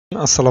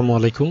আসসালামু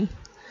আলাইকুম।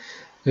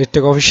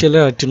 RedTechofficial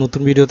একটি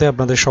নতুন ভিডিওতে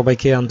আপনাদের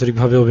সবাইকে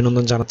আন্তরিকভাবে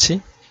অভিনন্দন জানাচ্ছি।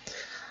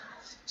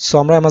 সো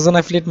আমরা অ্যামাজন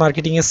অ্যাফিলিয়েট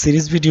মার্কেটিং এর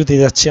সিরিজ ভিডিও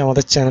দিয়ে যাচ্ছি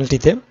আমাদের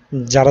চ্যানেলটিতে।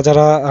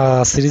 যারা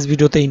সিরিজ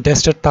ভিডিওতে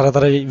ইন্টারেস্টেড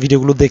তারা এই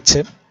ভিডিওগুলো দেখছে।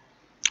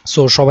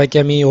 সো সবাইকে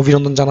আমি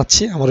অভিনন্দন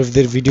জানাচ্ছি আমাদের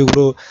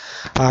ভিডিওগুলো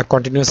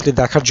কন্টিনিউয়াসলি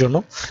দেখার জন্য,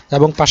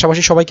 এবং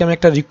পাশাপাশি সবাইকে আমি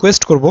একটা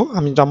রিকোয়েস্ট করব,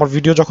 আমি আমার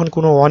ভিডিও যখন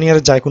কোনো 1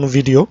 ইয়ারে যায় কোনো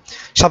ভিডিও,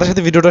 সাথে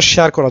সাথে ভিডিওটা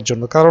শেয়ার করার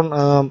জন্য। কারণ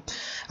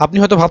আপনি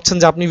হয়তো ভাবছেন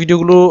যে আপনি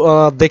ভিডিওগুলো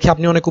দেখে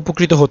আপনি অনেক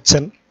উপকৃত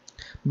হচ্ছেন,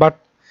 বাট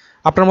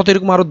আপনার মতো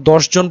এরকম আরও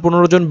 10 জন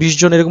 15 জন 20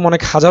 জন এরকম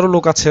অনেক হাজারো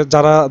লোক আছে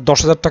যারা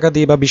 10,000 টাকা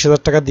দিয়ে বা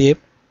 20,000 টাকা দিয়ে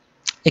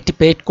একটি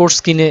পেইড কোর্স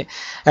কিনে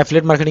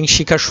অ্যাফিলিয়েট মার্কেটিং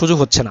শেখার সুযোগ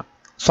হচ্ছে না।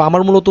 সো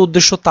আমার মূলত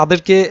উদ্দেশ্য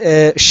তাদেরকে,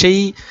 সেই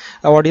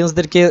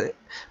অডিয়েন্সদেরকে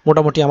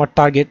মোটামুটি আমার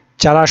টার্গেট,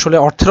 যারা আসলে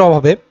অর্থের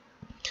অভাবে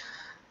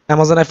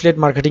অ্যামাজন অ্যাফিলিয়েট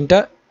মার্কেটিংটা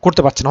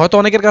করতে পারছে না। হয়তো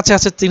অনেকের কাছে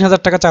আছে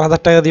 3,000 টাকা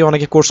 4,000 টাকা দিয়ে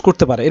অনেকে কোর্স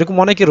করতে পারে, এরকম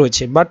অনেকে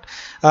রয়েছে। বাট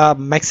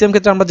ম্যাক্সিমাম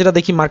ক্ষেত্রে আমরা যেটা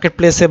দেখি মার্কেট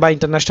প্লেসে বা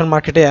ইন্টারন্যাশনাল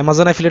মার্কেটে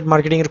অ্যামাজন অ্যাফিলিয়েট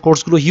মার্কেটিংয়ের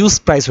কোর্সগুলো হিউজ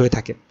প্রাইস হয়ে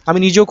থাকে। আমি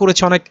নিজেও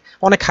করেছি,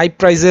 অনেক হাই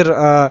প্রাইসের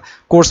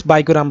কোর্স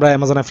বাই করে আমরা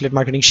অ্যামাজন অ্যাফিলিয়েট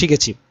মার্কেটিং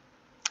শিখেছি,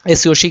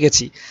 এসইও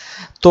শিখেছি।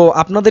 তো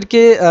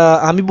আপনাদেরকে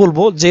আমি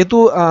বলবো, যেহেতু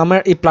আমার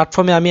এই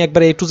প্ল্যাটফর্মে আমি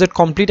একবার A to Z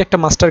কমপ্লিট একটা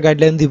মাস্টার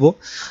গাইডলাইন দিব,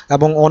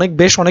 এবং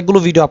অনেকগুলো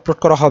ভিডিও আপলোড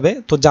করা হবে।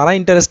 তো যারা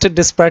ইন্টারেস্টেড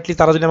ডেসপারেটলি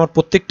তারা যদি আমার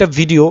প্রত্যেকটা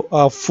ভিডিও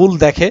ফুল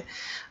দেখে,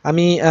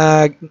 আমি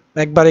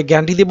একবারে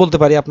গ্যারান্টি দিয়ে বলতে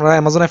পারি আপনারা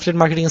অ্যামাজন অ্যাফিলিয়েট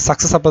মার্কেটিংয়ের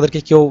সাকসেস আপনাদেরকে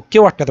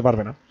কেউ আটকাতে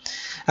পারবে না।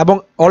 এবং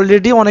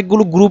অলরেডি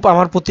অনেকগুলো গ্রুপ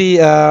আমার প্রতি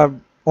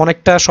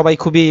অনেকটা সবাই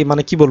খুবই,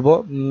 মানে কি বলবো,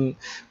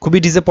 খুবই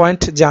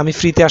ডিসঅ্যাপয়েন্ট যে আমি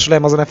ফ্রিতে আসলে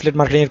অ্যামাজন অ্যাফিলিয়েট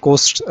মার্কেটিংয়ের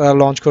কোর্স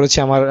লঞ্চ করেছি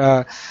আমার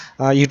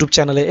ইউটিউব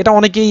চ্যানেলে। এটা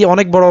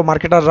অনেক বড়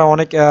মার্কেটাররা,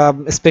 অনেক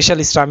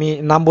স্পেশালিস্টরা, আমি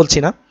নাম বলছি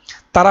না,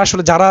 তারা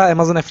আসলে যারা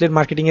অ্যামাজন অ্যাফিলিয়েট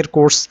মার্কেটিংয়ের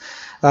কোর্স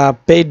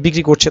পেইড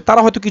বিক্রি করছে তারা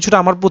হয়তো কিছুটা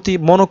আমার প্রতি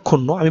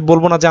মনক্ষুণ্ণ। আমি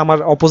বলবো না যে আমার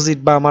অপোজিট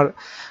বা আমার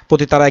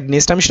প্রতি তারা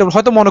এগনেস্ট, আমি সেটা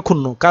হয়তো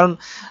মনক্ষুণ্ণ। কারণ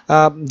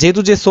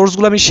যেহেতু যে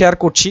সোর্সগুলো আমি শেয়ার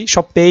করছি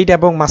সব পেইড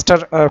এবং মাস্টার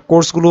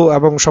কোর্সগুলো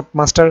এবং সব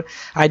মাস্টার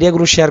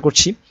আইডিয়াগুলো শেয়ার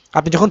করছি।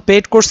 আপনি যখন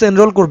পেইড কোর্সে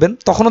এনরোল করবেন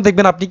তখনও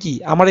দেখবেন আপনি কি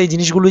আমার এই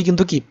জিনিসগুলোই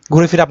কিন্তু কি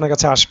ঘুরে ফিরে আপনার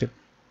কাছে আসবে।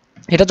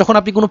 এটা যখন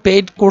আপনি কোনো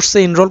পেইড কোর্সে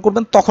এনরোল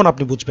করবেন তখন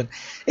আপনি বুঝবেন,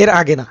 এর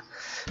আগে না।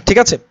 ঠিক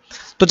আছে?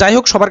 তো যাই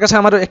হোক, সবার কাছে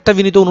আমার একটা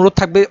বিনীত অনুরোধ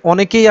থাকবে,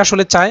 অনেকেই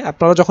আসলে চায়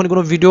আপনারা যখন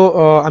কোনো ভিডিও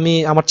আমি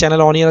আমার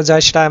চ্যানেলে অনিয়ারে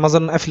যায় সেটা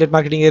অ্যামাজন অ্যাফিলিয়েট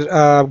মার্কেটিংয়ের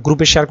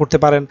গ্রুপে শেয়ার করতে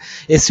পারেন,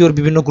 এসইওর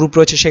বিভিন্ন গ্রুপ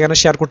রয়েছে সেখানে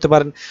শেয়ার করতে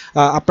পারেন,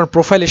 আপনার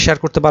প্রোফাইলে শেয়ার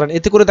করতে পারেন।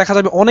 এতে করে দেখা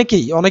যাবে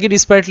অনেকেই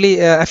ডিসপারেটলি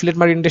অ্যাফিলিয়েট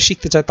মার্কেটিংটা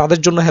শিখতে চায়, তাদের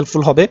জন্য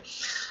হেল্পফুল হবে।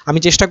 আমি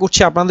চেষ্টা করছি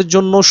আপনাদের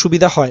জন্য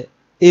সুবিধা হয়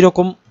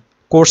এইরকম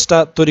কোর্সটা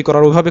তৈরি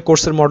করার, ওইভাবে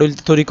কোর্সের মডেল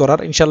তৈরি করার।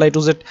 ইনশাল্লাহ A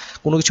to Z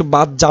কোনো কিছু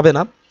বাদ যাবে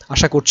না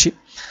আশা করছি।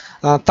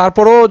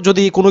 তারপরও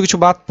যদি কোনো কিছু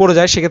বাদ পড়ে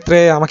যায় সেক্ষেত্রে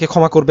আমাকে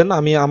ক্ষমা করবেন।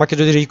 আমাকে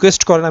যদি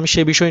রিকোয়েস্ট করেন আমি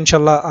সেই বিষয়ে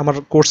ইনশাল্লাহ আমার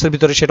কোর্সের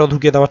ভিতরে সেটাও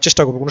ঢুকিয়ে দেওয়ার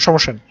চেষ্টা করবো, কোনো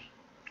সমস্যা নেই।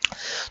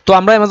 তো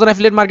আমরা অ্যামাজন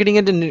অ্যাফিলিয়েট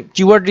মার্কেটিংয়ের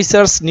কিওয়ার্ড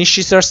রিসার্চ, নিশ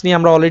রিসার্চ নিয়ে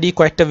আমরা অলরেডি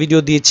কয়েকটা ভিডিও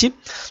দিয়েছি।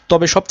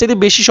 তবে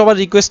সবচেয়ে বেশি সবার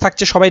রিকোয়েস্ট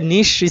থাকছে, সবাই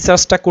নিশ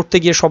রিসার্চটা করতে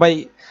গিয়ে সবাই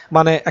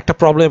মানে একটা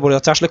প্রবলেমে পড়ে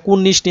যাচ্ছে, আসলে কোন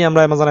নিশ নিয়ে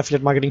আমরা অ্যামাজন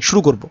অ্যাফিলিয়েট মার্কেটিং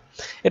শুরু করব।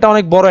 এটা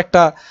অনেক বড়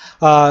একটা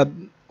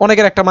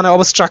অনেকের একটা মানে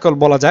অবস্ট্রাকল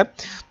বলা যায়।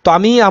 তো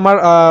আমি আমার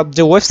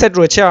যে ওয়েবসাইট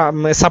রয়েছে,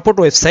 সাপোর্ট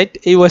ওয়েবসাইট,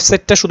 এই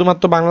ওয়েবসাইটটা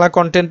শুধুমাত্র বাংলা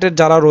কন্টেন্টের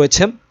যারা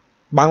রয়েছে,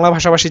 বাংলা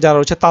ভাষাভাষী যারা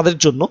রয়েছে তাদের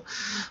জন্য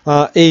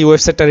এই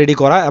ওয়েবসাইটটা রেডি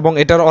করা, এবং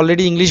এটার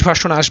অলরেডি ইংলিশ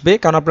ভার্সন আসবে।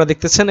 কারণ আপনারা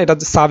দেখতেছেন এটা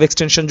সাব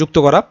এক্সটেনশন যুক্ত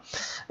করা।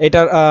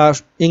 এটার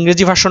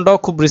ইংরেজি ভার্সনটাও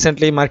খুব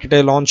রিসেন্টলি মার্কেটে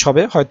লঞ্চ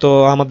হবে, হয়তো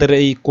আমাদের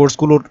এই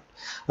কোর্সগুলোর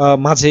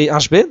মাঝেই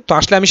আসবে। তো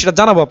আসলে আমি সেটা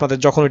জানাবো আপনাদের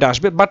যখন এটা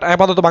আসবে, বাট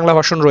আপাতত বাংলা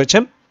ভার্সন রয়েছে।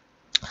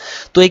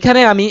 তো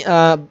এখানে আমি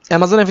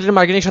অ্যামাজন অ্যাফিলিয়েট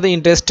মার্কেটিংয়ের সাথে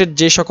ইন্টারেস্টেড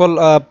যে সকল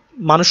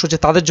মানুষ হচ্ছে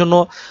তাদের জন্য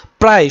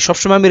প্রায়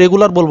সবসময়, আমি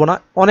রেগুলার বলবো না,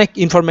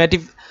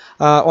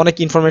 অনেক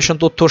ইনফরমেশন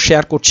তথ্য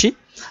শেয়ার করছি।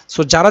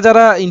 সো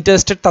যারা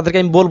ইন্টারেস্টেড তাদেরকে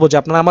আমি বলবো যে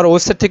আপনারা আমার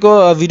ওয়েবসাইট থেকেও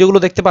ভিডিওগুলো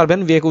দেখতে পারবেন।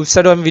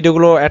 ওয়েবসাইটেও আমি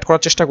ভিডিওগুলো অ্যাড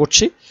করার চেষ্টা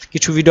করছি,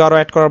 কিছু ভিডিও আরও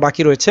অ্যাড করার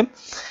বাকি রয়েছে।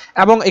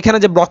 এবং এখানে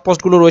যে ব্লগ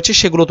পোস্টগুলো রয়েছে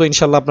সেগুলো তো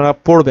ইনশাল্লাহ আপনারা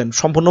পড়বেন,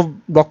 সম্পূর্ণ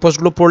ব্লগ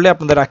পোস্টগুলো পড়লে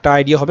আপনাদের একটা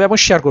আইডিয়া হবে, এবং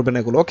শেয়ার করবেন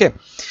এগুলো। ওকে,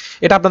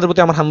 এটা আপনাদের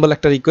প্রতি আমার হাম্বল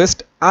একটা রিকোয়েস্ট।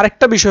 আর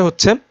একটা বিষয়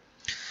হচ্ছে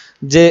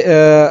যে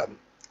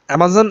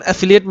অ্যামাজন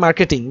অ্যাফিলিয়েট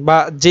মার্কেটিং বা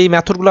যেই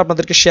মেথডগুলো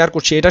আপনাদেরকে শেয়ার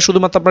করছি, এটা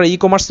শুধুমাত্র আপনারা ই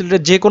কমার্স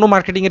রিলেটেড যে কোনো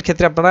মার্কেটিংয়ের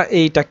ক্ষেত্রে আপনারা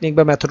এই টেকনিক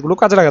বা মেথডগুলো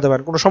কাজে লাগাতে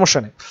পারেন, কোনো সমস্যা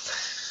নেই।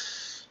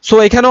 সো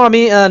এখানেও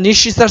আমি নিশ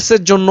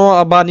রিসার্চের জন্য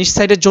বা নিশ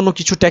সাইটের জন্য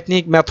কিছু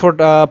টেকনিক মেথড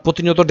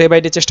প্রতিনিয়ত ডে বাই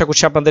ডে চেষ্টা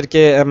করছি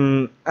আপনাদেরকে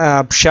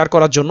শেয়ার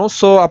করার জন্য।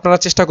 সো আপনারা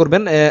চেষ্টা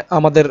করবেন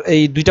আমাদের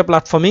এই দুইটা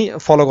প্ল্যাটফর্মই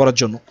ফলো করার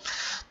জন্য।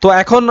 তো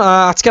এখন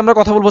আজকে আমরা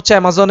কথা বলবো হচ্ছে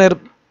অ্যামাজনের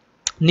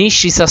নিশ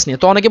রিসার্চ নিয়ে।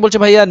 তো অনেকে বলছে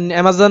ভাইয়া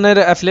অ্যামাজনের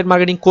অ্যাফিলিয়েট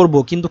মার্কেটিং করব,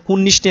 কিন্তু কোন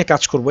নিশ নিয়ে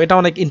কাজ করব, এটা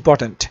অনেক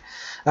ইম্পর্ট্যান্ট।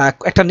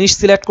 একটা নিশ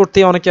সিলেক্ট করতে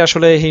অনেকে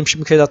আসলে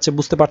হিমশিম খেয়ে যাচ্ছে,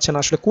 বুঝতে পারছেন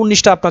আসলে কোন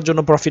নিশটা আপনার জন্য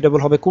প্রফিটেবল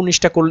হবে, কোন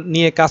নিশটা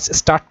নিয়ে কাজ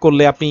স্টার্ট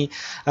করলে আপনি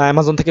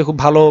অ্যামাজন থেকে খুব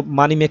ভালো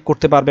মানি মেক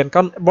করতে পারবেন।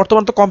 কারণ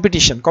বর্তমান তো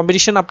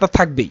কম্পিটিশন আপনার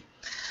থাকবেই,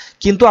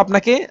 কিন্তু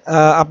আপনাকে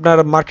আপনার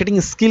মার্কেটিং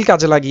স্কিল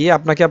কাজে লাগিয়ে,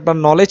 আপনাকে আপনার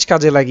নলেজ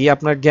কাজে লাগিয়ে,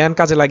 আপনার জ্ঞান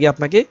কাজে লাগিয়ে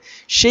আপনাকে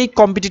সেই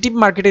কম্পিটিটিভ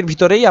মার্কেটের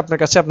ভিতরেই আপনার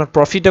কাছে আপনার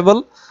প্রফিটেবল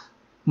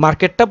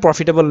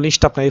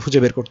নিশটা আপনাকে খুঁজে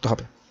বের করতে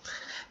হবে।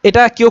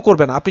 এটা কেউ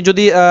করবে না। আপনি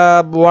যদি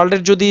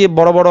ওয়ার্ল্ডের যদি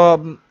বড় বড়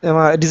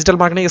ডিজিটাল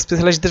মার্কেটিং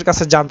স্পেশালিস্টদের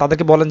কাছে যান,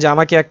 তাদেরকে বলেন যে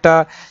আমাকে একটা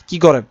কি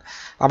করেন,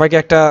 আমাকে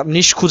একটা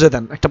নিশ খুঁজে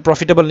দেন, একটা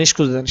প্রফিটেবল নিশ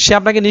খুঁজে দেন, সে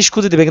আপনাকে নিশ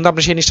খুঁজে দেবে, কিন্তু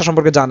আপনি সেই নিশটা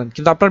সম্পর্কে জানেন,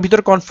 কিন্তু আপনার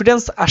ভিতরে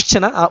কনফিডেন্স আসছে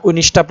না ওই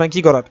নিশটা আপনাকে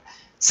কি করার,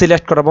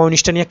 সিলেক্ট করা বা ওই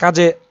নিশটা নিয়ে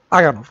কাজে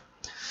আগানোর।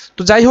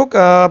 তো যাই হোক,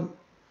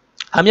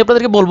 আমি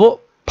আপনাদেরকে বলবো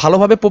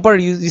ভালোভাবে প্রপার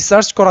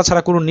রিসার্চ করা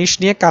ছাড়া কোনো নিশ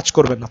নিয়ে কাজ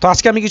করবেন না। তো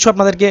আজকে আমি কিছু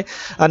আপনাদেরকে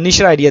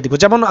নিশের আইডিয়া দিব।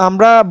 যেমন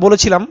আমরা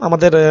বলেছিলাম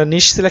আমাদের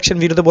নিশ সিলেকশন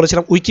ভিডিওতে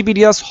বলেছিলাম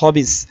উইকিপিডিয়াস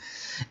হবিস,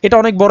 এটা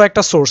অনেক বড়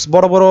একটা সোর্স।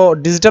 বড় বড়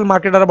ডিজিটাল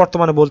মার্কেটাররা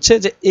বর্তমানে বলছে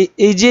যে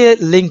এই যে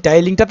লিঙ্কটা,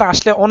 এই লিঙ্কটাতে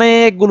আসলে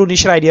অনেকগুলো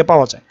নিশের আইডিয়া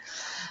পাওয়া যায়।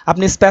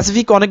 আপনি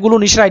স্পেসিফিক অনেকগুলো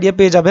নিশের আইডিয়া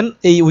পেয়ে যাবেন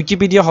এই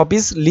উইকিপিডিয়া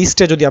হবিস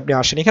লিস্টে যদি আপনি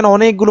আসেন। এখানে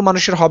অনেকগুলো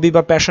মানুষের হবি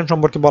বা প্যাশন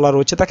সম্পর্কে বলা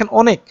রয়েছে, দেখেন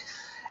অনেক,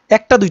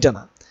 একটা দুইটা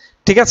না,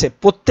 ঠিক আছে।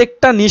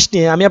 প্রত্যেকটা নিশ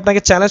নিয়ে আমি আপনাকে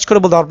চ্যালেঞ্জ করে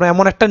বলতে পারবো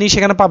এমন একটা নিশ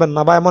এখানে পাবেন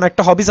না, বা এমন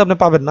একটা হবিস আপনি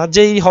পাবেন না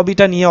যে এই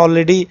হবিটা নিয়ে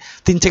অলরেডি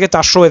 3 থেকে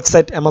 400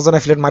 ওয়েবসাইট অ্যামাজন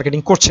অ্যাফিলিয়েট মার্কেটিং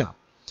করছে না।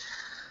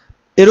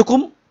 এরকম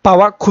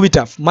পাওয়া খুবই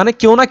টাফ। মানে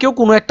কেউ না কেউ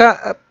কোনো একটা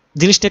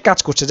জিনিস নিয়ে কাজ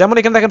করছে। যেমন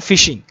এখানে দেখেন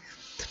ফিশিং,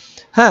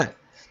 হ্যাঁ,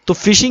 তো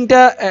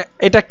ফিশিংটা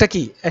এটা একটা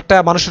কি, একটা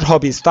মানুষের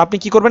হবিস। তো আপনি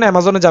কি করবেন,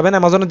 অ্যামাজনে যাবেন,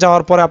 অ্যামাজনে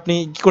যাওয়ার পরে আপনি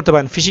কি করতে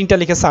পারেন, ফিশিংটা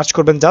লিখে সার্চ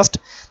করবেন, জাস্ট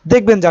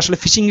দেখবেন যে আসলে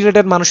ফিশিং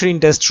রিলেটেড মানুষের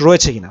ইন্টারেস্ট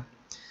রয়েছে কিনা।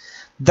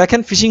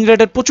 দেখেন ফিশিং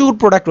রিলেটেড প্রচুর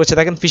প্রোডাক্ট রয়েছে,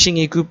 দেখেন fishing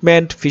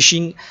equipment,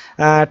 fishing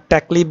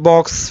ট্যাকলি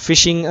box,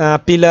 fishing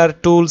pillar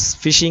tools,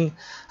 fishing,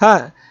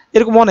 হ্যাঁ,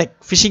 এরকম অনেক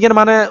ফিশিংয়ের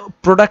মানে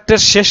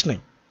প্রোডাক্টের শেষ নেই।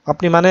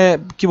 আপনি মানে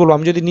কি বলবো,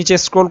 আমি যদি নিচে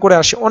স্ক্রল করে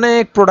আসি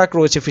অনেক প্রোডাক্ট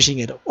রয়েছে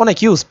ফিশিংয়ের, অনেক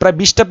হিউজ, প্রায়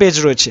 20টা পেজ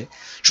রয়েছে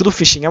শুধু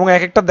ফিশিং, এবং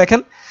এক একটা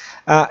দেখেন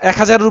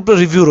 1000-এর উপরে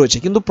রিভিউ রয়েছে,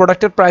 কিন্তু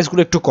প্রোডাক্টের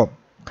প্রাইসগুলো একটু কম।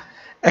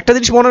 একটা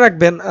জিনিস মনে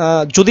রাখবেন,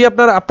 যদি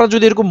আপনার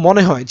যদি এরকম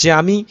মনে হয় যে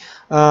আমি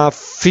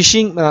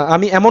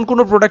আমি এমন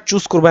কোনো প্রোডাক্ট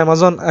চুজ করবো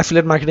অ্যামাজন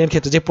অ্যাফিলিয়েট মার্কেটিংয়ের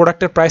ক্ষেত্রে যে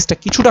প্রোডাক্টের প্রাইসটা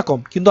কিছুটা কম,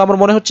 কিন্তু আমার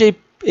মনে হচ্ছে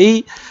এই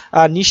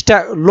নিশটা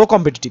লো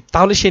কম্পিটিটিভ,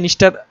 তাহলে সেই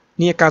নিশটার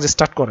নিয়ে কাজ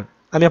স্টার্ট করেন।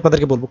 আমি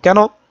আপনাদেরকে বলবো কেন,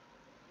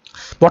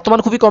 বর্তমান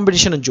খুবই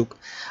কম্পিটিশনের যুগ।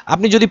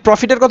 আপনি যদি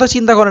প্রফিটের কথা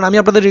চিন্তা করেন, আমি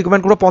আপনাদের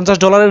রিকমেন্ড করবো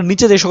 $50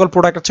 নিচে যে সকল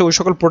প্রোডাক্ট আছে ওই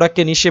সকল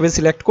প্রোডাক্টকে নিশ হিসেবে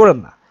সিলেক্ট করেন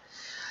না।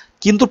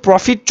 কিন্তু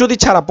প্রফিট যদি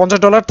ছাড়া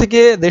 $50 থেকে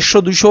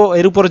 150-200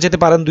 এর উপরে যেতে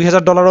পারেন,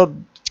 $2000-ও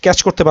ক্যাচ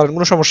করতে পারেন,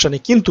 কোনো সমস্যা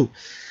নেই, কিন্তু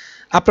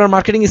আপনার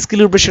মার্কেটিং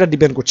স্কিলের উপরে সেটা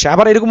ডিপেন্ড করছে।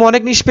 আবার এরকম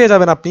অনেক নিশ পেয়ে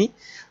যাবেন আপনি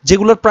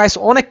যেগুলোর প্রাইস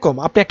অনেক কম,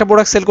 আপনি একটা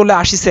প্রোডাক্ট সেল করলে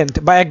 80 সেন্ট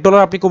বা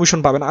 $1 আপনি কমিশন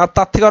পাবেন, আর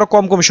তার থেকে আরও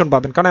কম কমিশন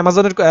পাবেন, কারণ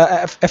অ্যামাজনের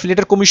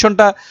অ্যাফিলিয়েটের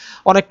কমিশনটা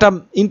অনেকটা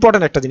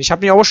ইম্পর্টেন্ট একটা জিনিস,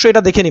 আপনি অবশ্যই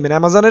এটা দেখে নেবেন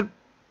অ্যামাজনের।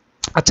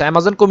 আচ্ছা,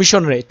 অ্যামাজন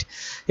কমিশন রেট,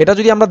 এটা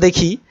যদি আমরা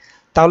দেখি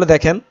তাহলে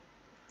দেখেন,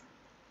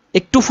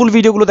 একটু ফুল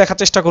ভিডিওগুলো দেখার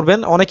চেষ্টা করবেন,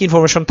 অনেক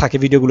ইনফরমেশন থাকে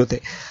ভিডিওগুলোতে।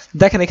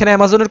 দেখেন এখানে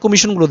অ্যামাজনের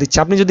কমিশনগুলো দিচ্ছে,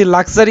 আপনি যদি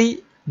luxury,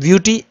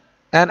 beauty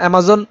and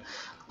Amazon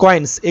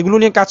coins এগুলো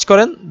নিয়ে কাজ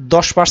করেন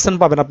 10%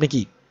 পাবেন আপনি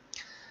কি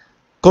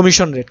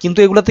কমিশন রেট, কিন্তু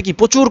এগুলোতে কি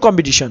প্রচুর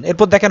কম্পিটিশন।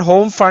 এরপর দেখেন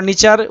home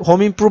furniture, home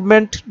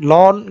improvement,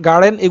 loan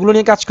garden এগুলো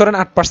নিয়ে কাজ করেন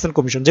 8%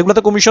 কমিশন।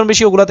 যেগুলোতে কমিশন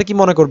বেশি ওগুলোতে কি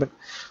মনে করবেন,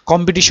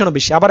 কম্পিটিশনও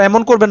বেশি। আবার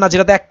এমন করবেন না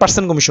যেটাতে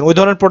 1% কমিশন, ওই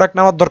ধরনের প্রোডাক্ট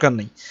নেওয়ার দরকার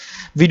নেই।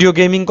 ভিডিও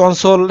গেমিং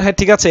কনসোল, হ্যাঁ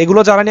ঠিক আছে, এগুলো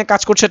যারা নিয়ে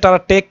কাজ করছে তারা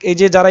টেক, এই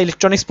যে যারা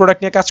ইলেকট্রনিক্স প্রোডাক্ট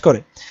নিয়ে কাজ করে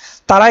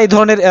তারা এই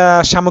ধরনের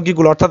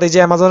সামগ্রীগুলো, অর্থাৎ এই যে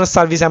অ্যামাজনের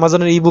সার্ভিস,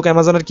 অ্যামাজনের ইবুক,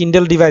 অ্যামাজনের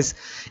কিন্ডেল ডিভাইস,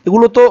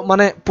 এগুলো তো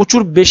মানে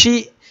প্রচুর বেশি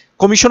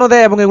কমিশনও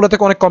দেয় এবং এগুলো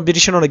থেকে অনেক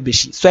কম্পিটিশন অনেক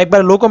বেশি। সো একবার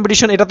লো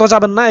কম্পিটিশন এটা তো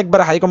যাবেন না,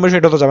 একবার হাই কম্পিটিশন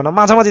এটা তো যাবেন না,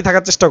 মাঝামাঝি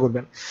থাকার চেষ্টা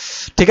করবেন,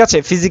 ঠিক আছে।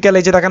 ফিজিক্যাল,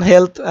 এই যে দেখেন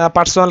health,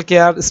 personal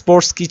care,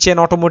 sports, kitchen,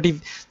 automotive,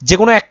 যে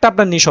কোনো একটা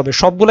আপনার নিশ হবে,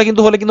 সবগুলো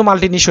কিন্তু হলে কিন্তু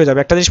মাল্টি নিশ হয়ে যাবে।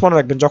 একটা জিনিস মনে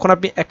রাখবেন, যখন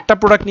আপনি একটা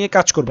প্রোডাক্ট নিয়ে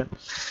কাজ করবেন,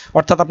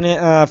 অর্থাৎ আপনি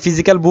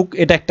ফিজিক্যাল বুক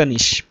এটা একটা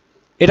নিশ,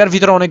 এটার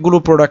ভিতরে অনেকগুলো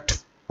প্রোডাক্ট,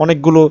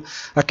 অনেকগুলো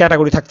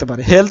ক্যাটাগরি থাকতে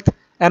পারে। হেলথ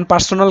অ্যান্ড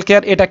পার্সোনাল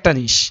কেয়ার এটা একটা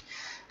নিশ,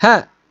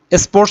 হ্যাঁ।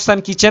 স্পোর্টস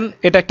অ্যান্ড কিচেন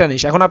এটা একটা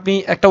নিশ। এখন আপনি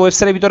একটা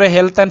ওয়েবসাইটের ভিতরে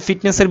হেলথ অ্যান্ড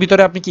ফিটনেসের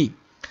ভিতরে আপনি কি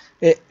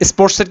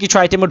স্পোর্টসের কিছু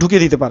আইটেমে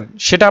ঢুকিয়ে দিতে পারেন,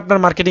 সেটা আপনার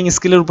মার্কেটিং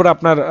স্কিলের উপর,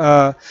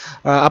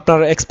 আপনার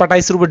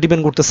এক্সপার্টাইজের উপর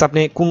ডিপেন্ড করতেছে।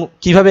 আপনি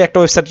কীভাবে একটা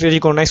ওয়েবসাইট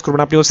রিকগনাইজ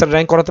করবেন, আপনি ওয়েবসাইট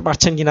র্যাঙ্ক করাতে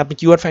পারছেন কিনা, আপনি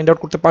কিওয়ার্ড ফাইন্ড আউট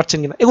করতে পারছেন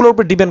কিনা, এগুলোর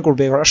উপর ডিপেন্ড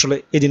করবে আসলে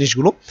এই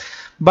জিনিসগুলো।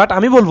 বাট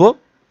আমি বলবো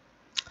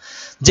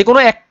যে কোনো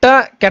একটা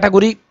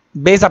ক্যাটাগরি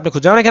বেস আপনি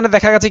খুঁজছেন। যেমন এখানে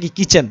দেখা গেছে কি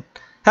কিচেন,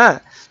 হ্যাঁ,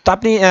 তো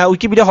আপনি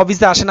উইকিপিডিয়া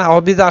হবিসে আসেন,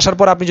 হবিসে আসার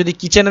পর আপনি যদি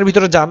কিচেনের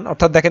ভিতরে যান,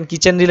 অর্থাৎ দেখেন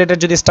কিচেন রিলেটেড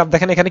যদি স্টাফ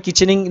দেখেন, এখানে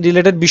কিচেনিং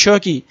রিলেটেড বিষয়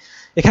কি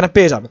এখানে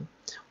পেয়ে যাবেন।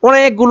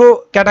 অনেকগুলো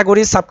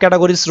ক্যাটাগরি, সাব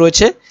ক্যাটাগরিজ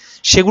রয়েছে,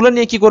 সেগুলো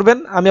নিয়ে কি করবেন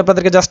আমি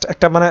আপনাদেরকে জাস্ট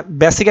একটা মানে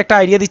বেসিক একটা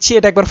আইডিয়া দিচ্ছি,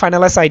 এটা একবার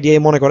ফাইনালাইজ আইডিয়া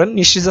মনে করেন।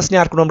 নিশ্চিত জাস্ট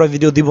নিয়ে আর কোনো আমরা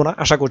ভিডিও দিব না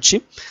আশা করছি।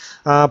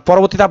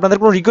 পরবর্তীতে আপনাদের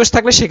কোনো রিকোয়েস্ট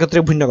থাকলে সেক্ষেত্রে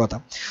ভিন্ন কথা।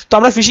 তো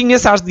আমরা ফিশিং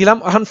নিয়ে সার্চ দিলাম।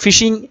 এখন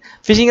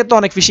ফিশিংয়ের তো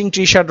অনেক ফিশিং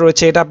টি শার্ট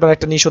রয়েছে, এটা আপনার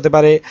একটা নিশ হতে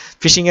পারে।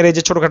 ফিশিংয়ের এই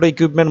যে ছোটোখাটো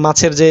ইকুইপমেন্ট,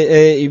 মাছের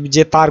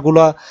যে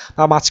তারগুলো,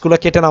 মাছগুলো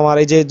কেটে নেওয়ার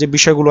এই যে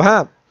বিষয়গুলো,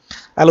 হ্যাঁ,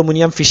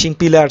 অ্যালুমিনিয়াম ফিশিং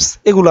পিলার্স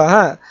এগুলো,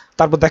 হ্যাঁ।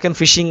 তারপর দেখেন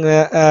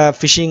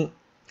ফিশিং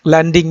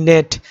ল্যান্ডিং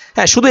নেট,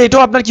 হ্যাঁ, শুধু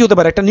এটাও আপনার কি হতে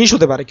পারে, একটা নিশ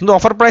হতে পারে, কিন্তু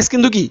অফার প্রাইস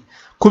কিন্তু কি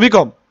খুবই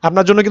কম,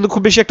 আপনার জন্য কিন্তু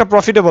খুব বেশি একটা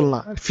প্রফিটেবল না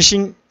ফিশিং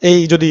এই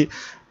যদি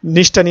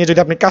নিশটা নিয়ে যদি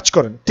আপনি কাজ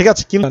করেন, ঠিক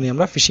আছে। কিন্তু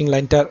আমরা ফিশিং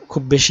লাইনটা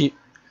খুব বেশি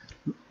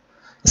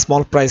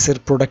স্মল প্রাইসের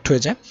প্রোডাক্ট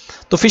হয়ে যায়।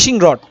 তো ফিশিং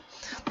রড,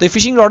 তো এই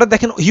ফিশিং রডের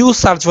দেখেন হিউজ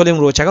সার্চ ভলিউম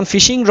রয়েছে। এখন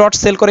ফিশিং রড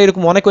সেল করে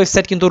এরকম অনেক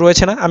ওয়েবসাইট কিন্তু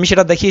রয়েছে না, আমি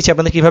সেটা দেখিয়েছি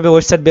আপনাদের কীভাবে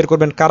ওয়েবসাইট বের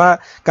করবেন কারা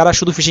কারা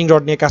শুধু ফিশিং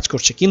রড নিয়ে কাজ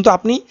করছে। কিন্তু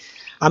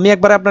আমি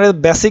একবার আপনাদের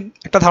বেসিক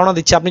একটা ধারণা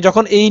দিচ্ছি, আপনি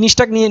যখন এই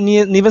জিনিসটা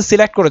নিয়ে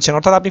সিলেক্ট করেছেন,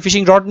 অর্থাৎ আপনি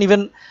ফিশিং রড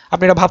নেবেন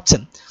আপনি এটা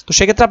ভাবছেন, তো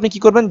সেক্ষেত্রে আপনি কী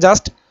করবেন,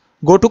 জাস্ট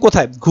গো টু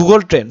কোথায়, গুগল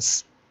ট্রেন্ডস।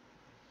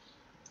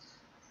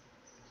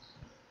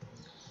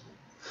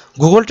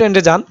 গুগল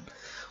ট্রেন্ডে যান।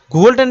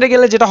 গুগল ট্রেন্ডে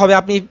গেলে যেটা হবে,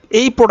 আপনি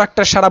এই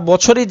প্রোডাক্টটার সারা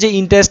বছরই যে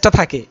ইন্টারেস্টটা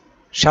থাকে,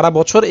 সারা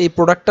বছর এই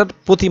প্রোডাক্টটার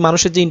প্রতি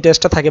মানুষের যে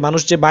ইন্টারেস্টটা থাকে,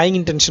 মানুষ যে বাইং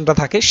ইন্টেনশনটা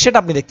থাকে, সেটা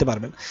আপনি দেখতে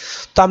পারবেন।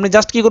 তো আপনি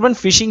জাস্ট কী করবেন,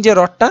 ফিশিং যে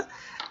রডটা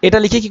এটা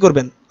লিখে কী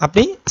করবেন,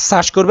 আপনি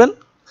সার্চ করবেন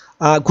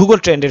গুগল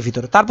ট্রেন্ডের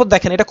ভিতরে। তারপর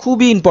দেখেন, এটা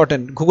খুবই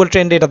ইম্পর্টেন্ট, গুগল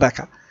ট্রেন্ডে এটা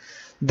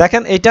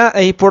দেখেন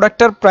এই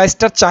প্রোডাক্টটার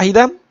প্রাইসটার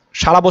চাহিদা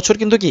সারা বছর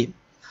কিন্তু কি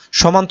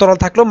সমান্তরাল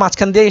থাকলেও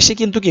মাঝখান দিয়ে এসে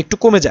কিন্তু কি একটু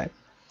কমে যায়।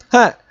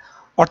 হ্যাঁ,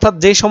 অর্থাৎ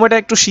যেই সময়টা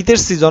একটু শীতের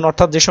সিজন,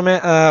 অর্থাৎ যে সময়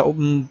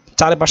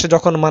চারপাশে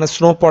যখন মানে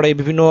স্নো পড়ে,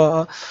 বিভিন্ন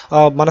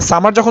মানে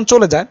সামার যখন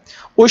চলে যায়,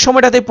 ওই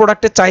সময়টাতে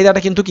প্রোডাক্টের চাহিদাটা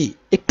কিন্তু কি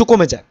একটু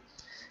কমে যায়।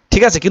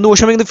 ঠিক আছে, কিন্তু ওই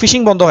সময় কিন্তু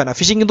ফিশিং বন্ধ হয় না,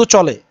 ফিশিং কিন্তু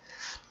চলে।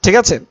 ঠিক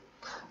আছে,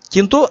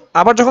 কিন্তু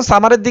আবার যখন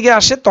সামারের দিকে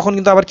আসে তখন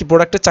কিন্তু আবার কি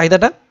প্রোডাক্টের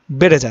চাহিদাটা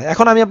বেড়ে যায়।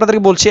 এখন আমি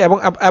আপনাদেরকে বলছি,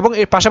 এবং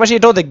এর পাশাপাশি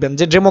এটাও দেখবেন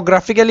যে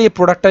ডেমোগ্রাফিক্যালি এই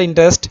প্রোডাক্টটার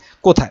ইন্টারেস্ট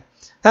কোথায়।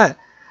 হ্যাঁ,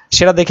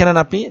 সেটা দেখে নেন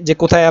আপনি যে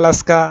কোথায়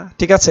অ্যালাস্কা,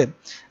 ঠিক আছে,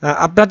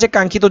 আপনার যে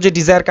কাঙ্ক্ষিত যে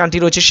ডিজায়ার কান্ট্রি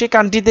রয়েছে সেই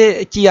কান্ট্রিতে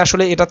কি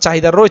আসলে এটার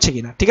চাহিদা রয়েছে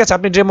কিনা। ঠিক আছে,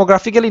 আপনি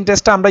ডেমোগ্রাফিক্যাল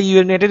ইন্টারেস্টটা আমরা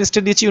ইউনাইটেড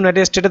স্টেট দিয়েছি,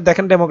 ইউনাইটেড স্টেটের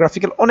দেখেন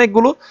ডেমোগ্রাফিক্যাল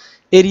অনেকগুলো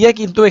এরিয়া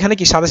কিন্তু এখানে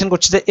কি সাজেশন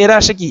করছে যে এরা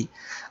আসে কি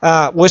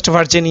ওয়েস্ট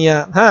ভার্জিনিয়া,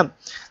 হ্যাঁ,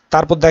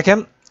 তারপর দেখেন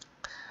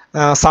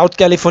সাউথ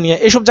ক্যালিফোর্নিয়া,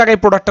 এইসব জায়গায়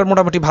প্রোডাক্টটার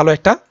মোটামুটি ভালো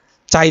একটা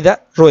চাহিদা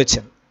রয়েছে।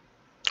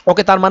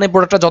 ওকে, তার মানে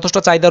প্রোডাক্টটা যথেষ্ট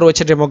চাহিদা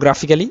রয়েছে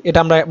ডেমোগ্রাফিক্যালি, এটা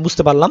আমরা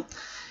বুঝতে পারলাম।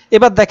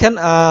 এবার দেখেন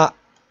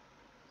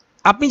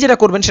আপনি যেটা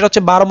করবেন সেটা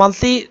হচ্ছে 12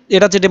 মান্থলি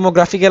এটা যে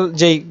ডেমোগ্রাফিক্যাল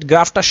যেই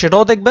গ্রাফটা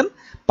সেটাও দেখবেন,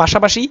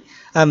 পাশাপাশি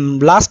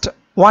লাস্ট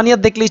 1 ইয়ার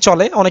দেখলেই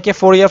চলে, অনেকে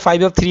 4 ইয়ার 5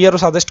 ইয়ার 3 ইয়ারও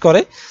সাজেস্ট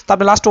করে, তো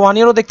আপনি লাস্ট 1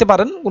 ইয়ারও দেখতে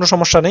পারেন, কোনো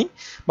সমস্যা নেই,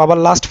 বা আবার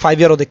লাস্ট 5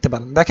 ইয়ারও দেখতে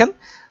পারেন। দেখেন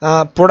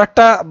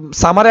প্রোডাক্টটা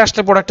সামারে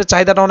আসলে প্রোডাক্টের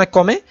চাহিদাটা অনেক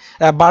কমে,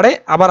 বাড়ে,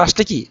 আবার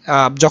আসলে কি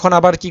যখন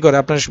আবার কি করে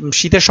আপনার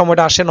শীতের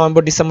সময়টা আসে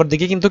নভেম্বর ডিসেম্বর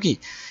দিকে কিন্তু কি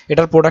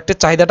এটার প্রোডাক্টের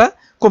চাহিদাটা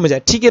কমে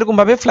যায়, ঠিক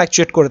এরকমভাবে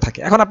ফ্ল্যাকচুয়েট করে থাকে।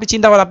 এখন আপনি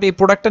চিন্তা করেন, আপনি এই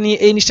প্রোডাক্টটা নিয়ে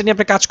এই জিনিসটা নিয়ে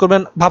আপনি কাজ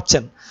করবেন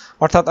ভাবছেন,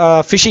 অর্থাৎ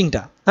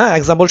ফিশিংটা, হ্যাঁ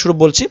এক্সাম্পল স্বরূপ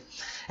বলছি,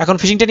 এখন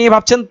ফিশিংটা নিয়ে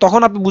ভাবছেন,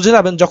 তখন আপনি বুঝে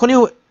যাবেন যখনই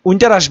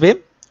উইন্টার আসবে,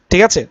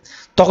 ঠিক আছে,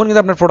 তখন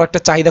কিন্তু আপনার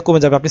প্রোডাক্টের চাহিদা কমে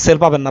যাবে, আপনি সেল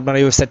পাবেন না আপনার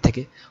এই ওয়েবসাইট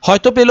থেকে,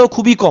 হয়তো পেলেও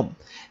খুবই কম।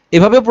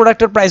 এভাবে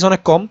প্রোডাক্টের প্রাইস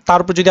অনেক কম, তার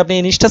উপর যদি আপনি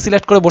এই জিনিসটা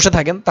সিলেক্ট করে বসে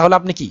থাকেন, তাহলে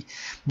আপনি কি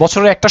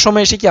বছরের একটা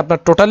সময় এসে কি আপনার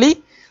টোটালি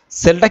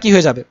সেলটা কি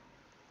হয়ে যাবে,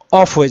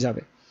 অফ হয়ে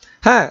যাবে।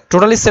 হ্যাঁ,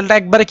 টোটালি সেলটা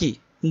একবারে কি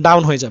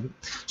ডাউন হয়ে যাবে।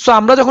 সো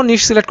আমরা যখন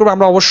নিশ সিলেক্ট করবো,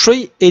 আমরা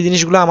অবশ্যই এই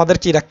জিনিসগুলো আমাদের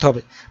কি রাখতে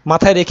হবে,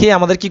 মাথায় রেখেই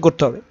আমাদের কি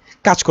করতে হবে,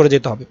 কাজ করে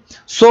যেতে হবে।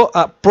 সো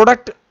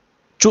প্রোডাক্ট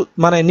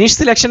মানে নিশ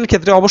সিলেকশনের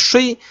ক্ষেত্রে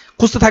অবশ্যই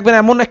খুঁজতে থাকবেন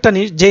এমন একটা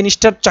নিশ যে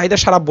নিশটার চাহিদা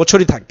সারা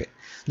বছরই থাকবে,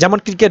 যেমন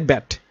ক্রিকেট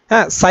ব্যাট,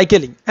 হ্যাঁ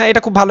সাইকেলিং, হ্যাঁ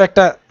এটা খুব ভালো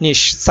একটা নিশ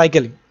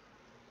সাইকেলিং।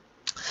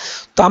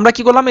 তো আমরা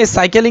কি করলাম, এই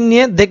সাইকেলিং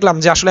নিয়ে দেখলাম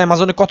যে আসলে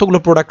অ্যামাজনে কতগুলো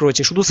প্রোডাক্ট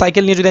রয়েছে। শুধু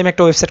সাইকেল নিয়ে যদি আমি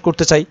একটা ওয়েবসাইট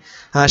করতে চাই,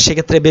 হ্যাঁ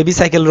সেক্ষেত্রে বেবি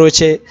সাইকেল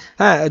রয়েছে,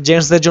 হ্যাঁ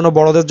জেন্টসদের জন্য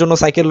বড়দের জন্য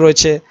সাইকেল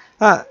রয়েছে,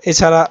 হ্যাঁ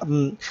এছাড়া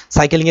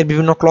সাইকেলিংয়ের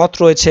বিভিন্ন ক্লথ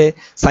রয়েছে,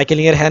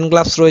 সাইকেলিংয়ের হ্যান্ড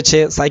গ্লাভস রয়েছে,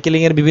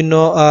 সাইকেলিংয়ের বিভিন্ন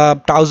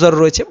ট্রাউজার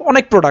রয়েছে,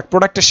 অনেক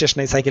প্রোডাক্টের শেষ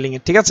নেই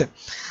সাইকেলিংয়ের। ঠিক আছে,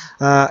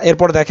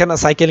 এরপর দেখেন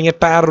সাইকেলিংয়ের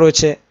টায়ার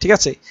রয়েছে, ঠিক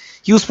আছে,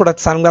 হিউজ প্রোডাক্ট,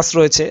 সানগ্লাস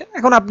রয়েছে।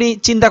 এখন আপনি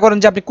চিন্তা করেন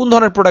যে আপনি কোন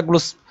ধরনের প্রোডাক্টগুলো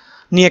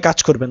নিয়ে কাজ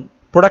করবেন,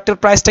 প্রোডাক্টের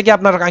প্রাইসটা কি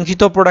আপনার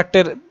কাঙ্ক্ষিত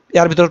প্রোডাক্টের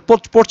এর ভিতরে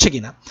পড়ছে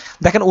কিনা।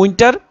 দেখেন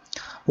উইন্টার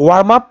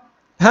ওয়ার্ম আপ,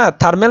 হ্যাঁ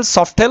থার্মেল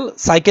সফটেল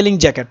সাইকেলিং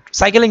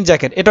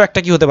জ্যাকেট এটাও একটা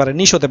কি হতে পারে,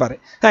 নিশ হতে পারে।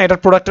 হ্যাঁ, এটার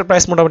প্রোডাক্টের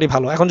প্রাইস মোটামুটি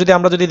ভালো। এখন যদি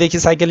আমরা দেখি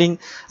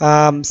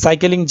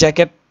সাইকেলিং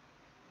জ্যাকেট,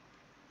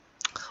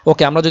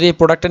 ওকে, আমরা যদি এই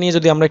প্রোডাক্টটা নিয়ে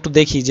যদি আমরা একটু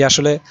দেখি যে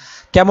আসলে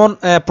কেমন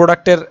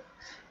প্রোডাক্টের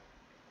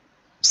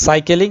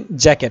সাইকেলিং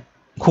জ্যাকেট,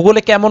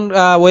 গুগলে কেমন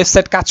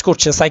ওয়েবসাইট কাজ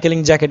করছে সাইকেলিং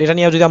জ্যাকেট, এটা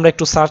নিয়ে যদি আমরা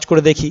একটু সার্চ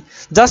করে দেখি,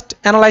 জাস্ট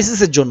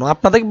অ্যানালাইসিসের জন্য।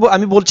 আপনাদের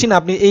আমি বলছি না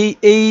আপনি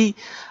এই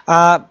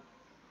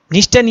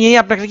নিশটা নিয়েই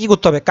আপনাকে কি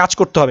করতে হবে, কাজ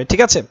করতে হবে।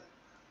 ঠিক আছে,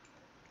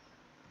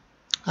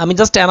 আমি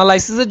জাস্ট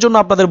অ্যানালাইসিসের জন্য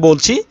আপনাদের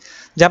বলছি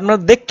যে আপনার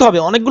দেখতে হবে,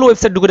 অনেকগুলো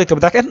ওয়েবসাইট ঢুকে দেখতে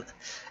হবে। দেখেন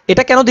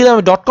এটা কেন দিলাম,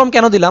 আমি .com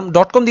কেন দিলাম,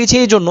 .com দিয়েছি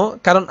এই জন্য,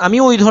 কারণ আমি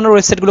ওই ধরনের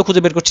ওয়েবসাইটগুলো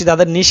খুঁজে বের করছি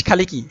যাদের নিশ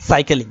খালি কি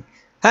সাইকেলিং,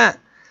 হ্যাঁ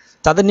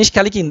তাদের নিশ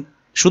খালি কি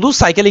শুধু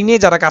সাইকেলিং নিয়ে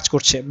যারা কাজ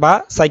করছে, বা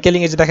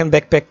সাইকেলিংয়ে যে দেখেন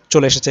ব্যাকপ্যাক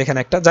চলে এসেছে এখানে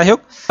একটা। যাই হোক,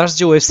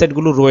 যে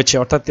ওয়েবসাইটগুলো রয়েছে,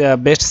 অর্থাৎ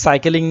বেস্ট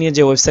সাইকেলিং নিয়ে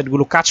যে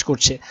ওয়েবসাইটগুলো কাজ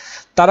করছে,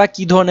 তারা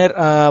কি ধরনের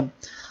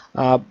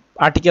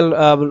আর্টিকেল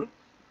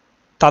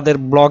তাদের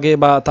ব্লগে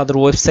বা তাদের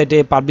ওয়েবসাইটে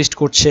পাবলিশ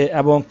করছে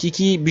এবং কি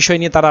কি বিষয়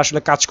নিয়ে তারা আসলে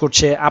কাজ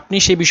করছে, আপনি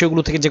সেই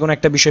বিষয়গুলো থেকে যে কোনো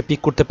একটা বিষয়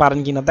পিক করতে পারেন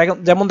কিনা।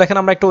 যেমন দেখেন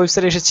আমরা একটা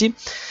ওয়েবসাইটে এসেছি,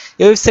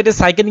 এই ওয়েবসাইটে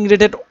সাইকেলিং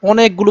রিলেটেড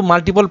অনেকগুলো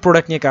মাল্টিপল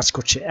প্রোডাক্ট নিয়ে কাজ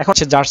করছে। এখন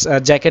হচ্ছে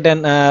জ্যাকেট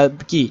অ্যান্ড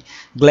কি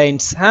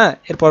গ্লেন্স, হ্যাঁ,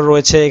 এরপর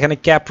রয়েছে এখানে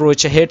ক্যাপ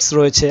রয়েছে, হেডস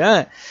রয়েছে,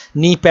 হ্যাঁ,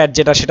 নি প্যাড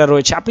যেটা সেটা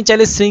রয়েছে। আপনি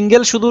চাইলে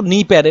সিঙ্গেল শুধু নি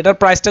প্যাড, এটার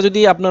প্রাইসটা যদি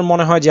আপনার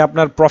মনে হয় যে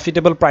আপনার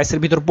প্রফিটেবল প্রাইসের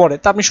ভিতর পড়ে,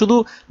 তা আপনি শুধু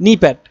নি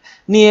প্যাড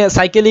নিয়ে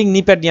সাইকেলিং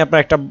নি প্যাড নিয়ে আপনার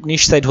একটা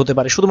নিশ সাইট হতে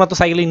পারে, শুধুমাত্র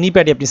সাইকেলিং নি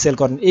প্যাডই আপনি সেল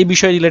করেন, এই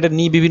বিষয় রিলেটেড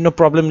নিয়ে বিভিন্ন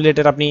প্রবলেম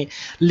রিলেটেড আপনি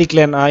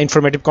লিখলেন,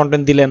 ইনফরমেটিভ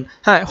কন্টেন্ট দিলেন,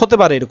 হ্যাঁ, হতে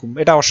পারে এরকম,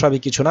 এটা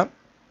অস্বাভাবিক কিছু না।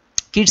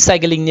 কিডস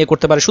সাইকেলিং নিয়ে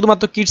করতে পারে,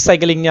 শুধুমাত্র কিডস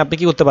সাইকেলিং নিয়ে আপনি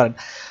কি করতে পারেন,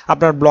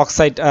 আপনার ব্লগ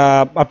সাইট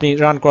আপনি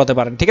রান করাতে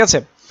পারেন, ঠিক আছে।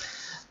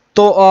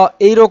 তো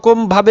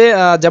এইরকমভাবে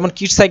যেমন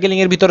কিডস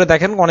সাইকেলিংয়ের ভিতরে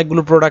দেখেন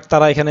অনেকগুলো প্রোডাক্ট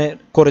তারা এখানে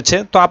করেছে।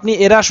 তো আপনি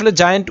এরা আসলে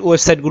জায়েন্ট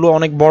ওয়েবসাইটগুলো,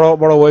 অনেক বড়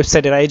বড়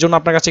ওয়েবসাইট এরা, এই জন্য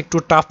আপনার কাছে একটু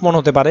টাফ মনে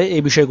হতে পারে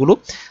এই বিষয়গুলো।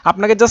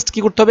 আপনাকে জাস্ট কি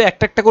করতে হবে,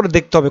 একটা একটা করে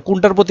দেখতে হবে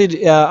কোনটার প্রতি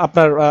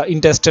আপনার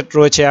ইন্টারেস্টেড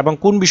রয়েছে এবং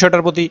কোন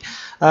বিষয়টার প্রতি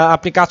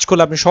আপনি কাজ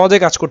করলে আপনি সহজে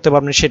কাজ করতে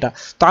পারবেন সেটা।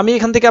 তো আমি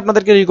এখান থেকে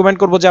আপনাদেরকে রিকমেন্ড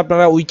করবো যে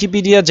আপনারা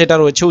উইকিপিডিয়া যেটা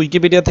রয়েছে,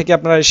 উইকিপিডিয়া থেকে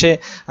আপনারা এসে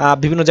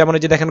বিভিন্ন, যেমন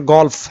এই যে দেখেন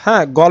গল্ফ,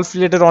 হ্যাঁ, গল্ফ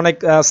রিলেটেড অনেক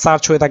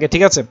সার্চ হয়ে থাকে,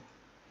 ঠিক আছে।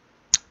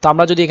 তো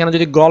আমরা যদি এখানে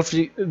যদি গল্ফ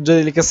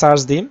যদি লিখে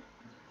সার্চ দিই,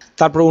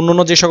 তারপর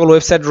অন্যান্য যে সকল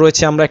ওয়েবসাইট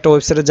রয়েছে, আমরা একটা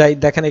ওয়েবসাইটে যাই,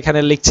 দেখেন এখানে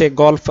লিখছে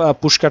গল্ফ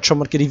পুশকার্ট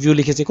সম্পর্কে রিভিউ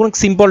লিখেছে, কোনো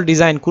সিম্পল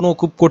ডিজাইন, কোনো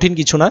খুব কঠিন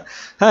কিছু না,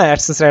 হ্যাঁ,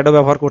 অ্যাডসেন্স অ্যাডও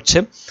ব্যবহার করছে।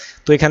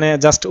 তো এখানে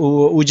জাস্ট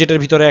উইজেটের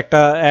ভিতরে একটা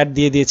অ্যাড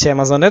দিয়ে দিয়েছে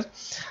অ্যামাজনের,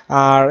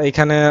 আর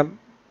এখানে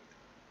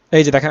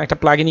এই যে দেখেন একটা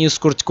প্লাগইন ইউজ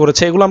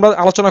করেছে। এগুলো আমরা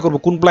আলোচনা করব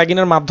কোন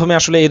প্লাগইনের মাধ্যমে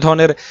আসলে এই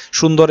ধরনের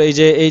সুন্দর, এই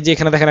যে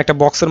এখানে দেখেন একটা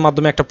বক্সের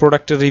মাধ্যমে একটা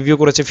প্রোডাক্টের রিভিউ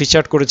করেছে,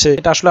 ফিচার করেছে,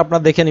 এটা আসলে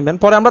আপনারা দেখে নেবেন,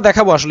 পরে আমরা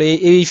দেখাবো আসলে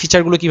এই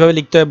ফিচারগুলো কিভাবে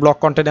লিখতে হয় ব্লগ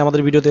কন্টেন্টে,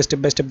 আমাদের ভিডিওতে স্টেপ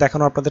বাই স্টেপ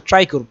দেখানো আপনাদের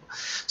ট্রাই করব।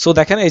 সো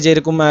দেখেন এই যে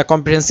এরকম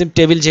কম্প্রিহেনসিভ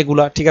টেবিল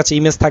যেগুলো, ঠিক আছে,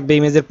 ইমেজ থাকবে,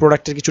 ইমেজের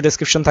প্রোডাক্টের কিছু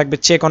ডেসক্রিপশন থাকবে,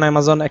 চেক অন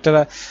অ্যামাজন একটা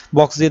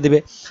বক্স দিয়ে দেবে।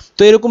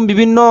 তো এরকম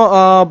বিভিন্ন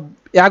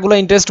এগুলো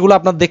ইন্টারেস্টগুলো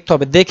আপনার দেখতে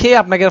হবে, দেখে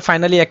আপনাকে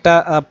ফাইনালি একটা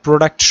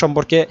প্রোডাক্ট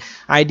সম্পর্কে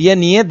আইডিয়া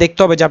নিয়ে দেখতে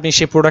হবে যে আপনি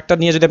সেই প্রোডাক্টটা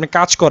নিয়ে যদি আপনি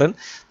কাজ করেন,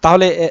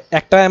 তাহলে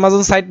একটা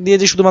অ্যামাজন সাইট দিয়ে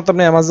যে শুধুমাত্র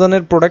আপনি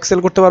অ্যামাজনের প্রোডাক্ট সেল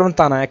করতে পারবেন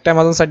তা না, একটা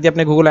অ্যামাজন সাইট দিয়ে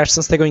আপনি গুগল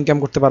অ্যাডসেন্স থেকেও ইনকাম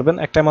করতে পারবেন,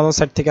 একটা অ্যামাজন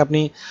সাইট থেকে আপনি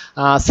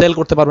সেল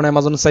করতে পারবেন,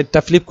 অ্যামাজন সাইটটা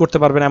ফ্লিপ করতে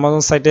পারবেন,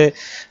 অ্যামাজন সাইটে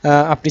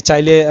আপনি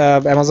চাইলে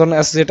অ্যামাজন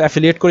অ্যাসোসিয়েট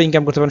অ্যাফিলিয়েট করে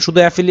ইনকাম করতে পারবেন। শুধু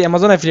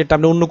অ্যামাজন অ্যাফিলিয়েট,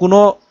 আপনি অন্য কোনো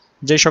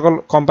যে সকল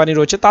কোম্পানি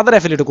রয়েছে তাদের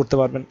অ্যাফিলিয়েটও করতে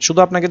পারবেন, শুধু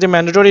আপনাকে যে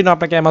ম্যান্ডেটরি না,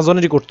 আপনাকে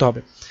অ্যামাজনেরই করতে হবে।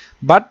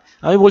 বাট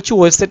আমি বলছি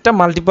ওয়েবসাইটটা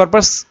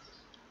মাল্টিপারপাস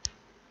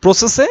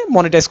প্রসেসে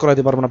মনিটাইজ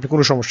করাতে পারবেন আপনি,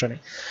 কোনো সমস্যা নেই।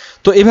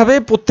 তো এইভাবে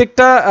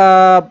প্রত্যেকটা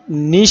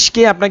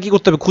নিশকে আপনাকে কি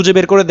করতে হবে, খুঁজে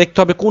বের করে দেখতে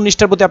হবে কোন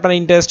নিশটার প্রতি আপনার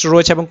ইন্টারেস্ট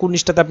রয়েছে এবং কোন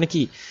নিশটাতে আপনি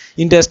কি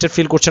ইন্টারেস্টেড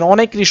ফিল করছেন।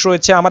 অনেক নিশ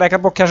রয়েছে, আমার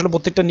একার পক্ষে আসলে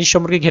প্রত্যেকটা নিশ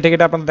সম্পর্কে ঘেটে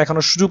ঘেটে আপনাদের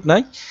দেখানোর সুযোগ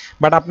নাই,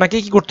 বাট আপনাকে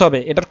কি করতে হবে,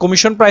 এটার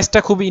কমিশন প্রাইসটা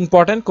খুবই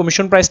ইম্পর্টেন্ট।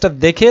 কমিশন প্রাইসটা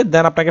দেখে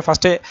দেন আপনাকে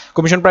ফার্স্টে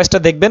কমিশন প্রাইসটা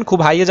দেখবেন, খুব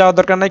হাইয়ে যাওয়ার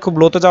দরকার নাই, খুব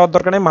লোতে যাওয়ার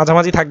দরকার নেই,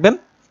 মাঝামাঝি থাকবেন,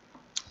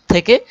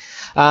 থেকে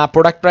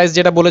প্রোডাক্ট প্রাইস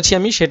যেটা বলেছি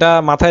আমি সেটা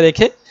মাথায়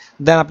রেখে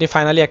দেন আপনি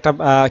ফাইনালি একটা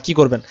কি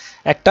করবেন,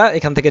 একটা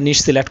এখান থেকে নিশ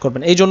সিলেক্ট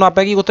করবেন। এই জন্য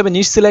আপনাকে কি করতে হবে,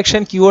 নিশ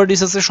সিলেকশন, কিওয়ার্ড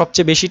রিসার্চে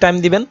সবচেয়ে বেশি টাইম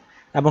দিবেন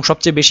এবং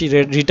সবচেয়ে বেশি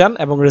রিটার্ন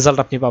এবং রেজাল্ট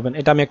আপনি পাবেন,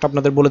 এটা আমি একটা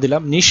আপনাদের বলে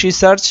দিলাম। নিশ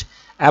রিসার্চ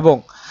এবং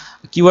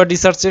কিওয়ার্ড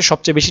রিসার্চে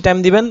সবচেয়ে বেশি টাইম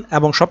দিবেন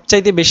এবং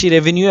সবচাইতে বেশি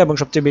রেভিনিউ এবং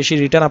সবচেয়ে বেশি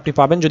রিটার্ন আপনি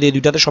পাবেন যদি এই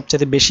দুইটাতে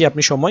সবচাইতে বেশি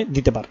আপনি সময়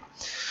দিতে পারেন।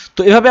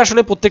 তো এভাবে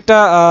আসলে প্রত্যেকটা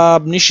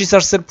নিশ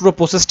রিসার্চের পুরো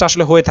প্রসেসটা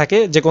আসলে হয়ে থাকে,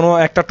 যে কোনো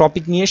একটা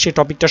টপিক নিয়ে সেই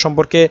টপিকটা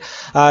সম্পর্কে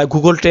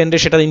গুগল ট্রেন্ডে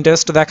সেটার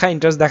ইন্টারেস্ট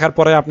দেখার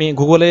পরে আপনি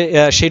গুগলে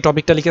সেই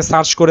টপিকটা লিখে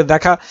সার্চ করে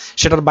দেখা,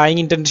 সেটার বাইং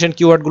ইন্টেনশন,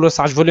 কিওয়ার্ডগুলো,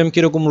 সার্চ ভলিউম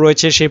কীরকম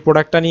রয়েছে, সেই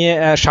প্রোডাক্টটা নিয়ে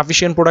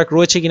সাফিসিয়েন্ট প্রোডাক্ট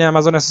রয়েছে কিনা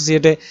অ্যামাজন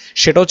অ্যাসোসিয়েটে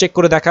সেটাও চেক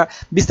করে দেখা,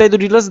 বিস্তারিত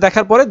ডিটেলস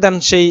দেখার পরে দেন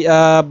সেই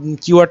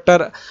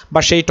কিওয়ার্ডটার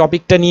বা সেই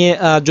টপিকটা নিয়ে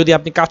যদি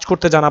আপনি কাজ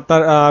করতে যান,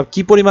 আপনার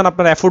কী পরিমাণ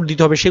আপনার এফোর্ট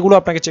দিতে হবে সেগুলো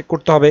আপনাকে চেক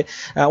করতে হবে।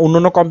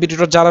 অন্যান্য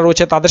কম্পিটিটর যারা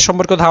রয়েছে তাদের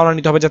সম্পর্কে ধারণা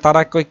নিতে হবে যে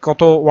তারা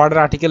কত ওয়ার্ডের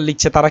আর্টিকেল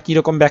লিখছে, তারা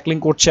কীরকম ব্যাকলিং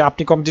করছে,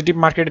 আপনি কম্পিটিটিভ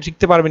মার্কেটে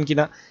টিকতে পারবেন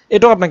কিনা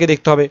এটাও আপনাকে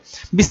দেখতে হবে।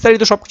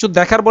 বিস্তারিত সব কিছু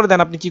দেখার পরে দেন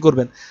আপনি কি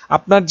করবেন,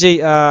 আপনার যেই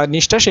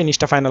নিশটা সেই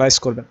নিশটা ফাইনালাইজ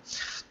করবেন।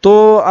 তো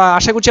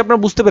আশা করছি আপনারা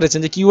বুঝতে পেরেছেন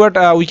যে কিওয়ার্ড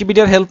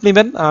উইকিপিডিয়ার হেল্প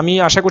নেবেন। আমি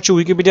আশা করছি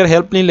উইকিপিডিয়ার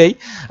হেল্প নিলেই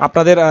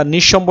আপনাদের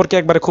নিশ সম্পর্কে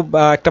একবারে খুব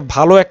একটা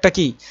ভালো একটা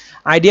কি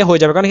আইডিয়া হয়ে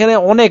যাবে, কারণ এখানে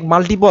অনেক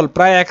মাল্টিপল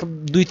প্রায়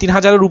 2-3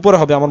 হাজারের উপরে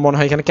হবে আমার মনে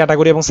হয় এখানে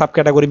ক্যাটাগরি এবং সাব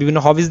ক্যাটাগরি, বিভিন্ন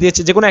হবিস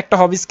দিয়েছে, যে কোনো একটা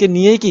হবিসকে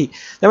নিয়েই কি,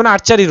 যেমন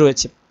আর্চারি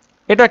রয়েছে,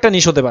 এটা একটা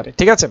নিশ হতে পারে,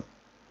 ঠিক আছে।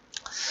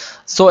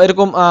 সো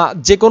এরকম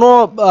যে কোনো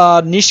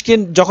নিশকে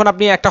যখন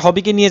আপনি একটা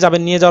হবিকে নিয়ে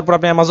যাওয়ার পর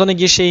আপনি অ্যামাজনে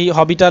গিয়ে সেই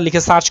হবিটা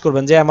লিখে সার্চ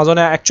করবেন, যে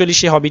অ্যামাজনে অ্যাকচুয়ালি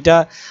সেই হবিটা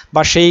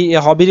বা সেই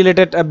হবি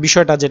রিলেটেড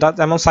বিষয়টা, যেটা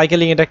যেমন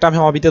সাইকেলিং, এটা একটা আমি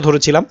হবিতে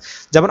ধরেছিলাম,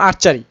 যেমন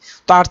আর্চারি,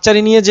 তো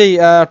আর্চারি নিয়ে যেই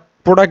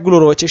প্রোডাক্টগুলো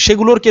রয়েছে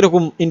সেগুলোর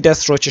কীরকম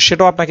ইন্টারেস্ট রয়েছে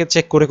সেটাও আপনাকে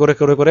চেক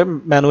করে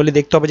ম্যানুয়ালি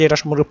দেখতে হবে যে এটা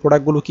সম্পর্কে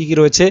প্রোডাক্টগুলো কী কী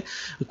রয়েছে,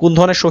 কোন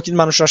ধরনের শৌখিন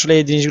মানুষ আসলে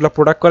এই জিনিসগুলো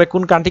প্রোডাক্ট করে,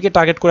 কোন কান্ট্রিকে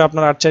টার্গেট করে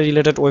আপনার archery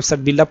related website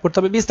build up করতে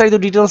হবে, বিস্তারিত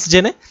ডিটেলস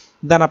জেনে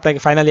দেন আপনাকে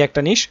ফাইনালি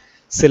একটা নিশ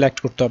সিলেক্ট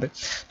করতে হবে।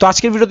 তো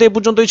আজকের ভিডিওতে এই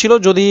পর্যন্তই ছিল।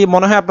 যদি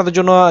মনে হয় আপনাদের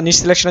জন্য নিশ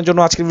সিলেকশনের জন্য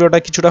আজকের ভিডিওটা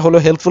কিছুটা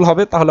হলেও হেল্পফুল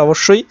হবে, তাহলে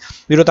অবশ্যই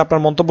ভিডিওতে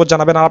আপনার মন্তব্য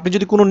জানাবেন। আর আপনি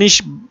যদি কোনো নিশ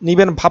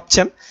নেবেন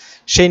ভাবছেন,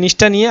 সেই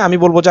নিশটা নিয়ে আমি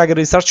বলবো যে আগে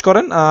রিসার্চ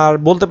করেন, আর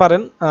বলতে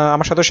পারেন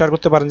আমার সাথে শেয়ার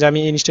করতে পারেন যে আমি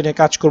এই নিশটা নিয়ে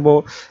কাজ করব,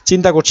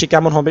 চিন্তা করছি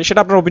কেমন হবে, সেটা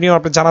আপনার ওপিনিয়ন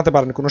আপনি জানাতে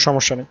পারেন, কোনো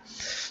সমস্যা নেই।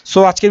 সো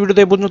আজকের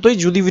ভিডিওতে এই পর্যন্তই।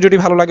 যদি ভিডিওটি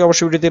ভালো লাগে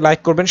অবশ্যই ভিডিওতে লাইক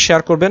করবেন,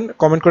 শেয়ার করবেন,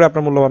 কমেন্ট করে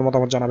আপনার মূল্যবান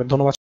মতামত জানাবেন।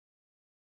 ধন্যবাদ।